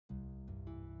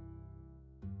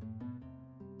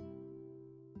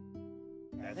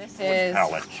This is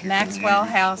Maxwell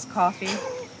House coffee.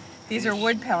 These are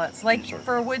wood pellets, like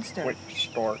for a wood stove. Quick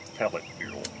start pellet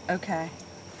fuel. Okay.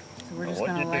 So we're just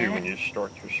going to What light you do it. when you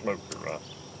start your smoker up,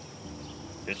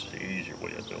 it's the easy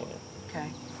way of doing it. Okay.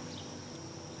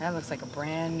 That looks like a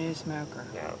brand new smoker.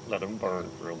 Now let them burn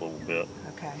for a little bit.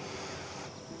 Okay.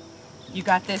 You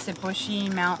got this at Bushy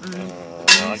Mountain?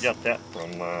 I got that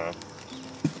from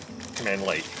Man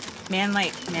Lake. Man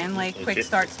Lake Quick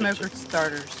Start Smoker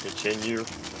Starters. It's in your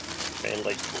Man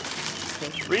Lake.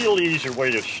 It's a real easy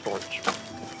way to start.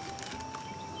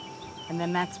 And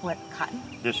then that's what, cotton?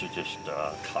 This is just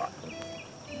cotton.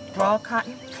 Raw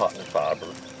cotton? Cotton fiber.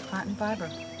 Cotton fiber.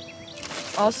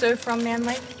 Also from Man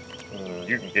Lake?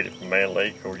 You can get it from Man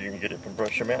Lake or you can get it from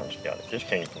Brushy Mountains. Got it. This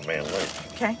came from Man Lake.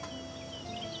 Okay.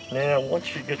 Now,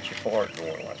 once you get your fire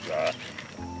going like that,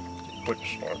 you put your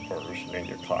start first and then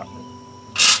your cotton.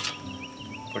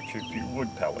 Put your few wood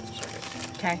pellets in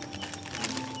it. Okay.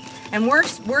 And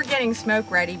we're getting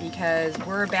smoke ready because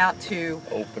we're about to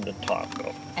open the top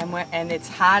up. And it's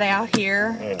hot out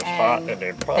here. And it's hot, and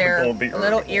they're probably going to be a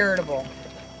little irritable.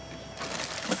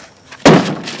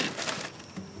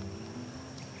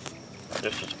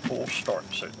 This is a full start,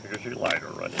 so here's your lighter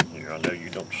running here. I know you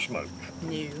don't smoke.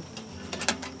 No.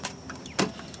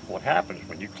 What happens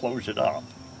when you close it up,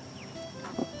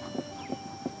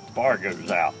 the fire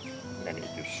goes out, and it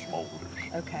just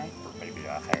smolders. Okay. For maybe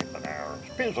a half an hour.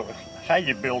 Depends on how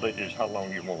you build it is how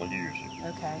long you want to use it.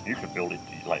 Okay. You can build it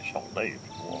to last all day if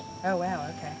you want. Oh wow,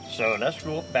 okay. So let's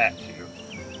go back here.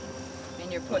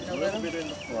 And you're putting a little bit in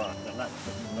the front, and that's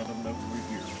putting another note over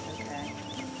here. Okay.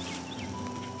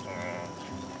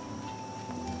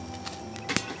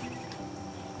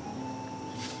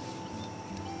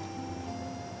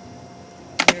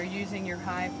 You're using your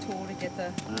hive tool to get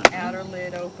the outer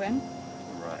lid open.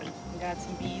 Right. You got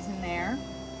some bees in there.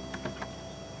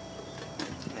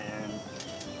 And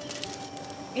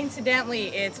incidentally,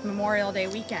 it's Memorial Day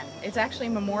weekend. It's actually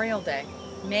Memorial Day,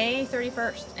 May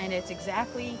 31st, and it's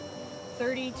exactly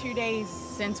 32 days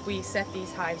since we set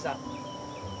these hives up.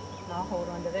 And I'll hold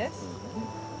on to this.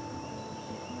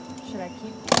 Should I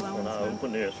keep blowing when I smoke?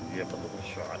 open this, give it a little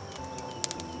shot.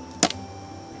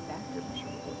 Like that? Give it some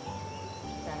of this.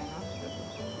 Is that enough?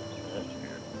 That's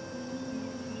good.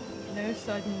 No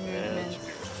sudden movements. That's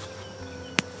good.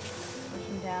 Push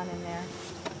them down in there.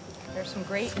 There's some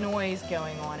great noise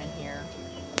going on in here.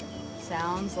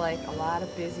 Sounds like a lot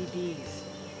of busy bees.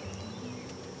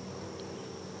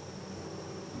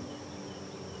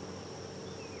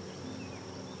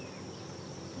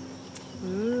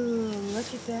 Ooh,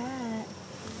 look at that.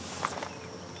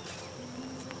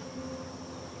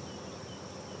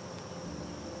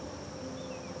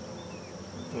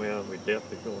 Well, we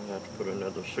definitely going to have to put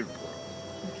another super on.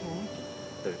 Okay.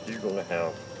 Because you're going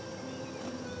to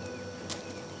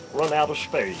run out of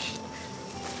space.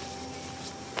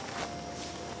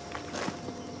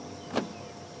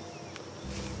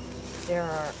 There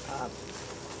are a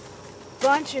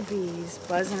bunch of bees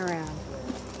buzzing around here.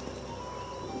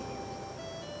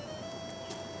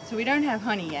 So we don't have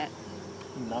honey yet.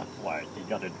 Not quite. They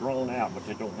got it drawn out, but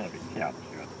they don't have it capped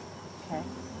yet. Okay.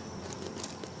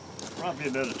 Probably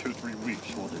another 2 or 3 weeks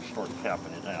before they start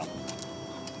capping it out.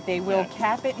 They will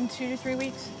cap it in 2 to 3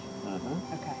 weeks?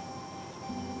 Okay.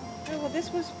 Oh, well,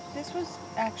 this was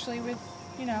actually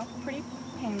pretty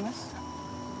painless.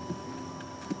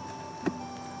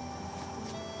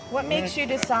 What makes you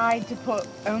decide to put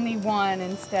only one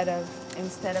instead of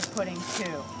putting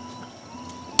 2?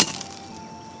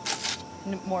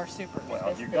 More super.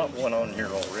 Well, you got one on here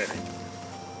already.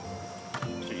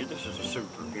 See, this is a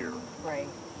super here. Right.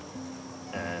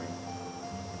 And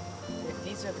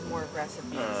these are the more aggressive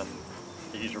bees.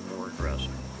 These are more aggressive.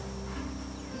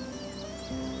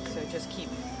 So just keep.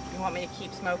 You want me to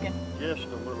keep smoking? Just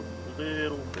a little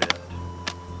bit.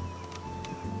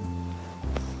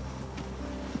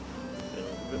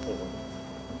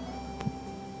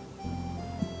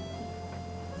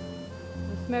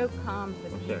 The smoke calms the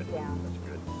bees down. That's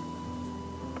good.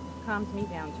 Calms me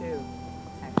down too,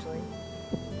 actually.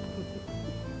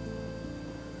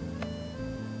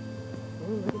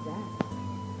 Ooh, look at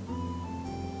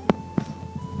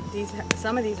that.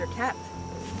 Some of these are capped.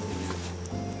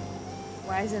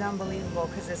 Why is it unbelievable?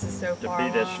 Because this is so far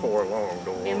along. To be this far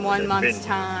along, in 1 month's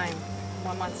time.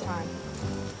 1 month's time.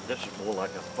 This is more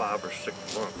like a 5 or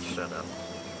 6 month setup.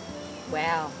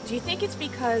 Wow. Do you think it's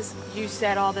because you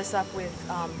set all this up with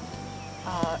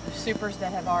supers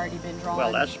that have already been drawn?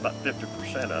 Well, that's about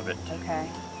 50% of it. Okay.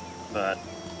 But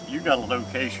you got a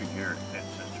location here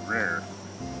that's rare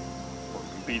for it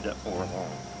to be that far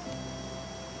along.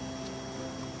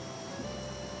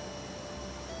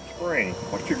 spring,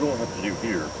 what you're going to have to do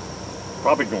here,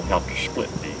 probably going to have to split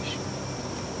these.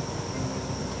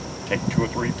 Take 2 or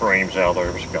 3 frames out of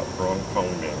there that's got brung comb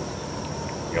in,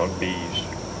 young bees,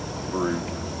 brood,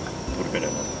 put them in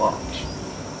a box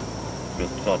with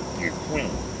a new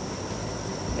queen,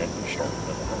 and you start with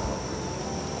the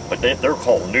hive. But they're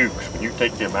called nukes. When you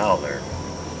take them out of there,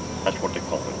 that's what they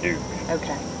call a nuke.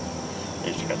 Okay.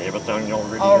 It's got everything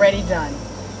Already done.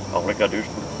 All they got to do is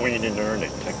put a queen in there and they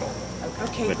take off.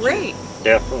 Okay, But great.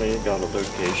 Definitely got a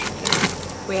location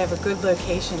here. We have a good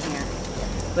location here.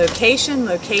 Location,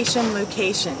 location,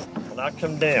 location. When I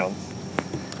come down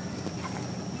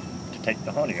to take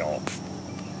the honey off,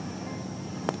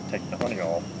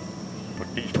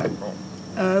 put these back on.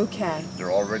 Okay.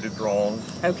 They're already drawn.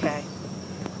 Okay.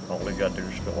 All they got to do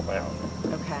is fill them out.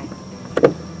 Okay.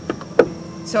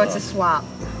 So it's a swap.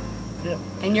 Yeah.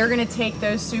 And you're going to take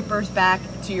those supers back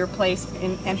to your place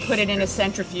and put it in a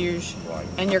centrifuge. Right.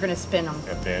 And you're going to spin them.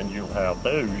 And then you'll have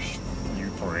those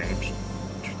new frames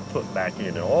to put back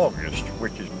in August,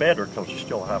 which is better because you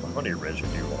still have a honey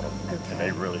residue on them. Okay. And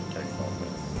they really take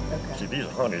off. Okay. See, these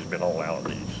honey's been all out of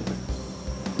these.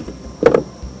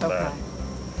 Okay.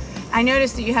 I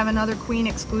noticed that you have another queen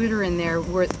excluder in there.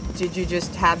 Did you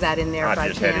just have that in there by chance? I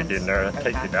just had it in there. I Okay.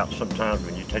 take it out sometimes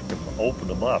when you take them, open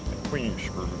them up, the queen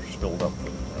screw is filled up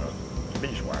with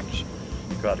beeswax.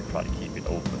 You got to try to keep it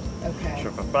open. Okay. So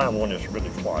if I find one that's really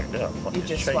clogged up, You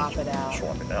just swap it out.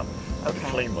 Swap it out. Okay. Put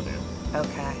a clean one in.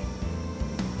 Okay.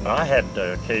 Now, I had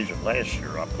the occasion last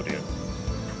year. I put in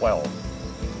 12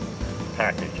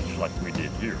 packages like we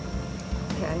did here,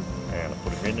 Okay. and I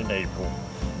put them in April.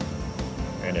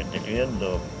 And at the end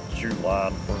of July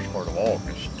and the first part of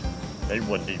August, they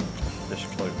wasn't even this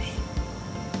close.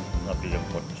 Not being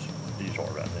what these are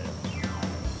right now.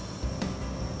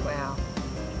 Wow.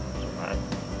 So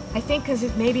I think because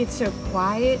maybe it's so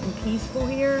quiet and peaceful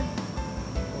here.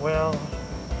 well,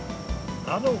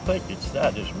 I don't think it's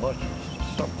that as much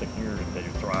as something here that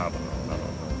they're thriving on. I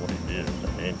don't know what it is.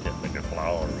 They get the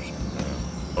flowers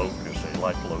and locusts. They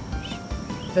like locusts.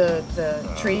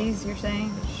 The trees, you're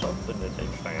saying? It's something that they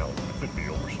found. It could be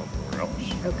over somewhere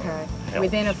else. Okay. Helps.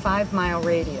 Within a 5-mile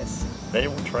radius. They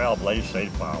will travel, they say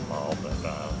 5 miles, but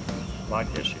my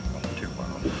guess is about 2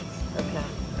 miles. Okay.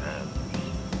 And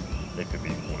they could be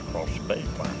going across the bay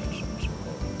finding some sort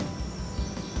of,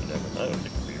 you never know, they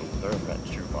could be over there, about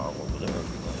 2 miles over there.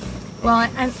 Well,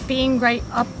 and being right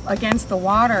up against the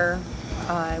water,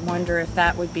 I wonder if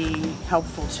that would be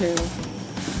helpful too.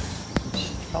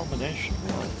 It's a combination of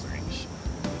a lot of things.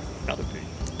 Gotta be.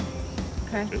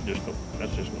 Okay.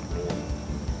 That's just not normal.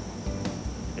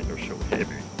 And they're so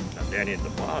heavy. Now down in the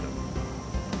bottom,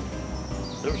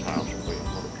 those hives are weighing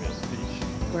 100 pounds apiece.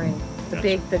 Right.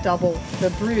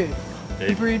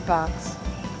 The brood box.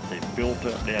 They built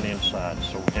up down inside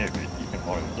so heavy you can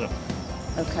hardly lift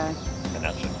them. Okay. And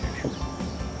that's unusual.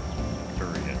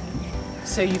 Very unusual.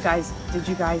 So did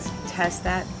you guys test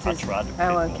that? I tried to pick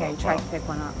Oh, one okay. up. Tried to pick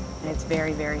one up. And it's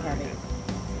very, very heavy.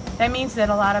 That means that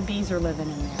a lot of bees are living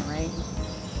in there, right?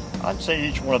 I'd say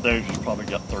each one of those has probably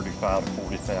got 35 to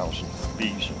 40,000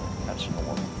 bees in it. That's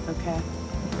normal. Okay.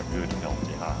 They're a good,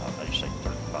 healthy hive. They say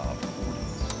 35 to 40.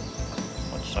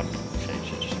 But some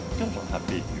cases, it depends on how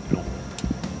big you build it.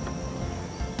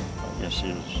 I guess is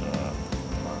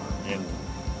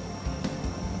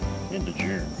into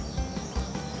June.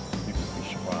 You could be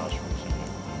surprised what's in it.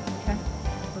 Okay.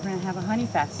 We're going to have a honey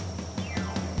fest.